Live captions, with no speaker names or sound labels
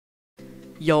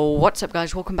Yo, what's up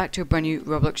guys, welcome back to a brand new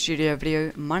Roblox Studio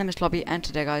video. My name is Lobby and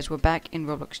today guys we're back in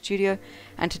Roblox Studio,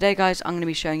 and today guys I'm going to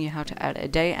be showing you how to add a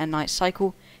day and night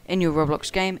cycle in your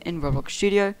Roblox game in Roblox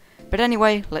Studio. But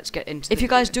anyway, let's get into it. If you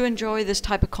guys do enjoy this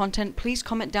type of content, please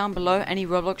comment down below any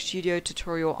Roblox Studio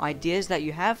tutorial ideas that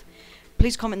you have.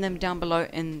 Please comment them down below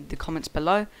in the comments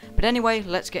below. But anyway,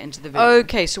 let's get into the video.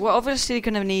 Okay, so we're obviously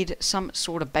going to need some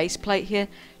sort of base plate here.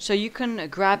 So you can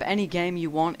grab any game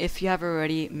you want. If you have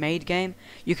already made game,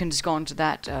 you can just go onto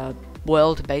that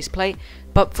world base plate.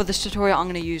 But for this tutorial, I'm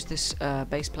going to use this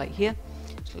base plate here.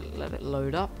 So let it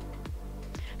load up.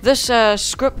 This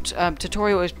script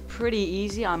tutorial is pretty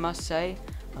easy, I must say.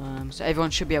 So everyone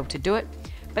should be able to do it.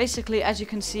 Basically, as you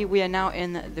can see, we are now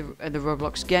in the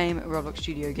Roblox game, Roblox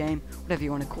Studio game, whatever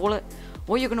you want to call it.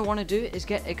 What you're going to want to do is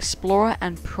get Explorer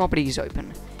and Properties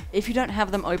open. If you don't have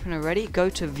them open already, go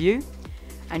to View,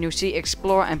 and you'll see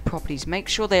Explorer and Properties. Make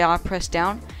sure they are pressed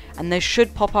down, and they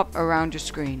should pop up around your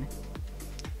screen.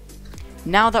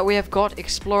 Now that we have got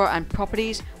Explorer and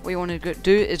Properties, what you want to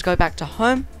do is go back to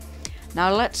Home.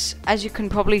 Now let's, as you can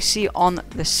probably see on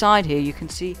the side here, you can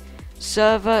see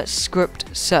Server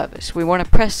Script Service. We want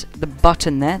to press the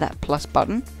button there, that plus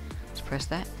button. Let's press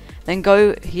that. Then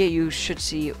go here, you should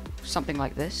see something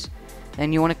like this.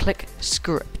 Then you want to click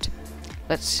Script.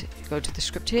 Let's go to the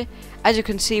script here. As you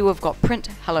can see, we've got print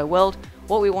hello world.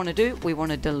 What we want to do, we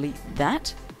want to delete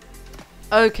that.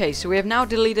 Okay, so we have now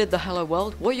deleted the hello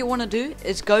world. What you want to do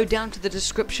is go down to the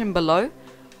description below,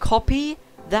 copy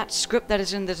that script that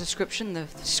is in the description. The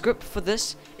script for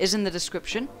this is in the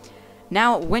description.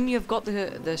 Now, when you've got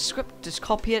the script, just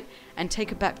copy it and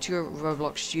take it back to your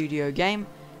Roblox Studio game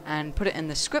and put it in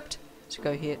the script. So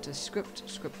go here to script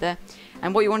there.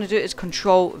 And what you want to do is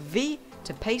Control V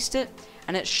to paste it,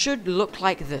 and it should look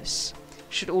like this.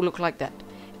 Should all look like that.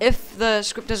 If the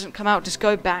script doesn't come out, just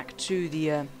go back to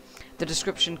the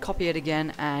description, copy it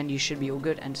again, and you should be all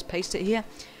good, and just paste it here.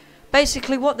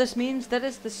 Basically, what this means, that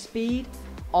is the speed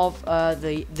of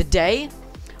the day.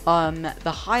 The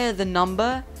higher the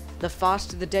number, the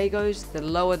faster the day goes. The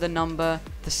lower the number,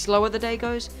 the slower the day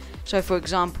goes. So for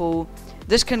example,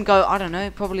 this can go, I don't know,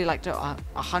 probably like to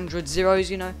 100 zeros,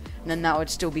 you know, and then that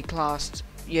would still be classed,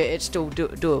 yeah, it's still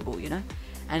doable, you know.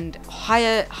 And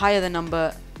higher the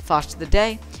number, faster the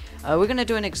day. We're gonna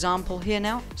do an example here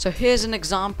now. So here's an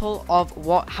example of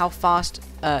how fast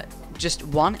just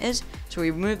 1 is. So we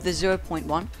remove the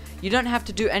 0.1. You don't have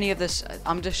to do any of this.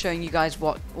 I'm just showing you guys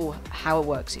how it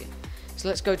works here. So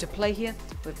let's go to play here.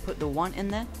 We'll put the 1 in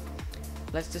there.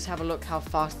 Let's just have a look how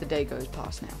fast the day goes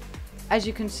past now. As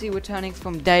you can see, we're turning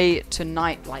from day to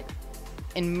night like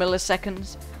in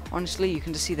milliseconds. Honestly, you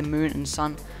can just see the moon and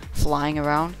sun flying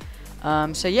around.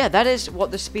 So yeah, that is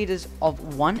what the speed is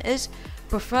of 1 is.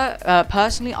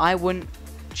 Personally, I wouldn't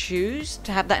choose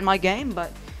to have that in my game,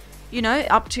 but you know,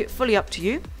 fully up to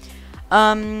you.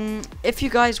 If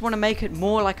you guys want to make it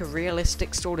more like a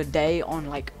realistic sort of day on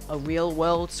like a real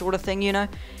world sort of thing, you know,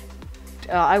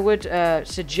 I would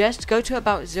suggest go to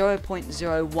about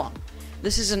 0.01.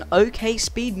 This is an okay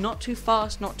speed, not too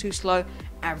fast, not too slow,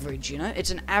 average, you know, it's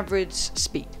an average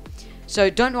speed. So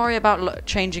don't worry about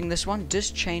changing this one,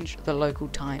 just change the local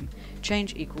time.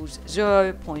 Change equals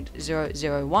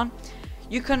 0.001.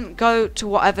 You can go to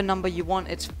whatever number you want,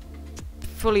 it's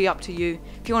fully up to you.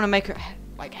 If you want to make it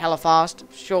like hella fast,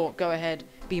 sure, go ahead,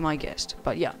 be my guest.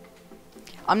 But yeah,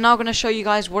 I'm now going to show you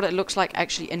guys what it looks like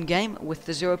actually in game with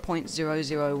the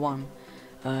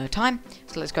 0.001 time.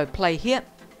 So let's go play here.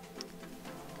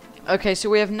 Okay, so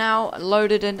we have now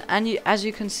loaded in, and as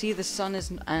you can see, the sun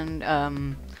is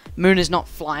and moon is not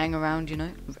flying around, you know,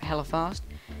 hella fast.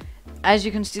 As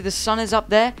you can see, the sun is up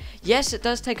there. Yes, it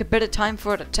does take a bit of time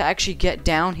for it to actually get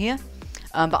down here,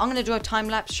 but I'm going to do a time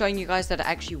lapse showing you guys that it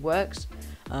actually works.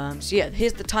 So yeah,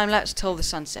 here's the time lapse till the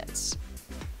sun sets.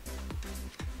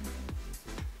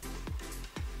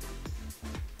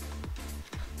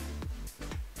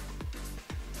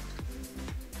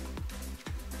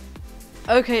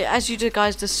 Okay, as you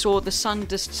guys just saw, the sun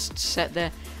just set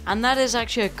there, and that is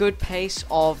actually a good pace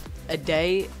of a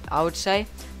day, I would say,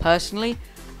 personally.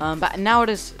 But now it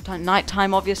is night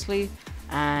time, obviously,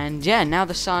 and yeah, now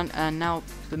the sun and now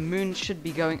the moon should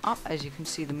be going up. As you can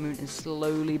see, the moon is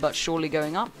slowly but surely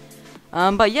going up.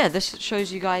 But yeah, this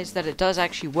shows you guys that it does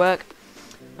actually work.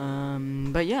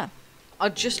 But yeah,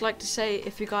 I'd just like to say,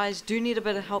 if you guys do need a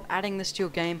bit of help adding this to your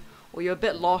game, or you're a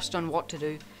bit lost on what to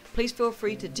do, please feel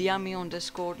free to DM me on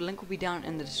Discord. Link will be down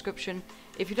in the description.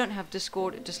 If you don't have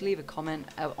Discord, just leave a comment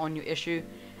on your issue,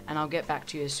 and I'll get back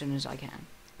to you as soon as I can.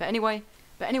 But anyway,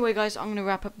 But anyway guys, I'm going to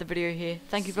wrap up the video here.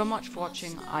 Thank you very much for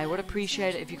watching. I would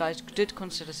appreciate it if you guys did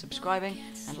consider subscribing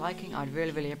and liking. I'd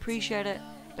really appreciate it.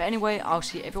 But anyway, I'll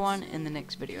see everyone in the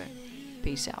next video.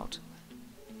 Peace out.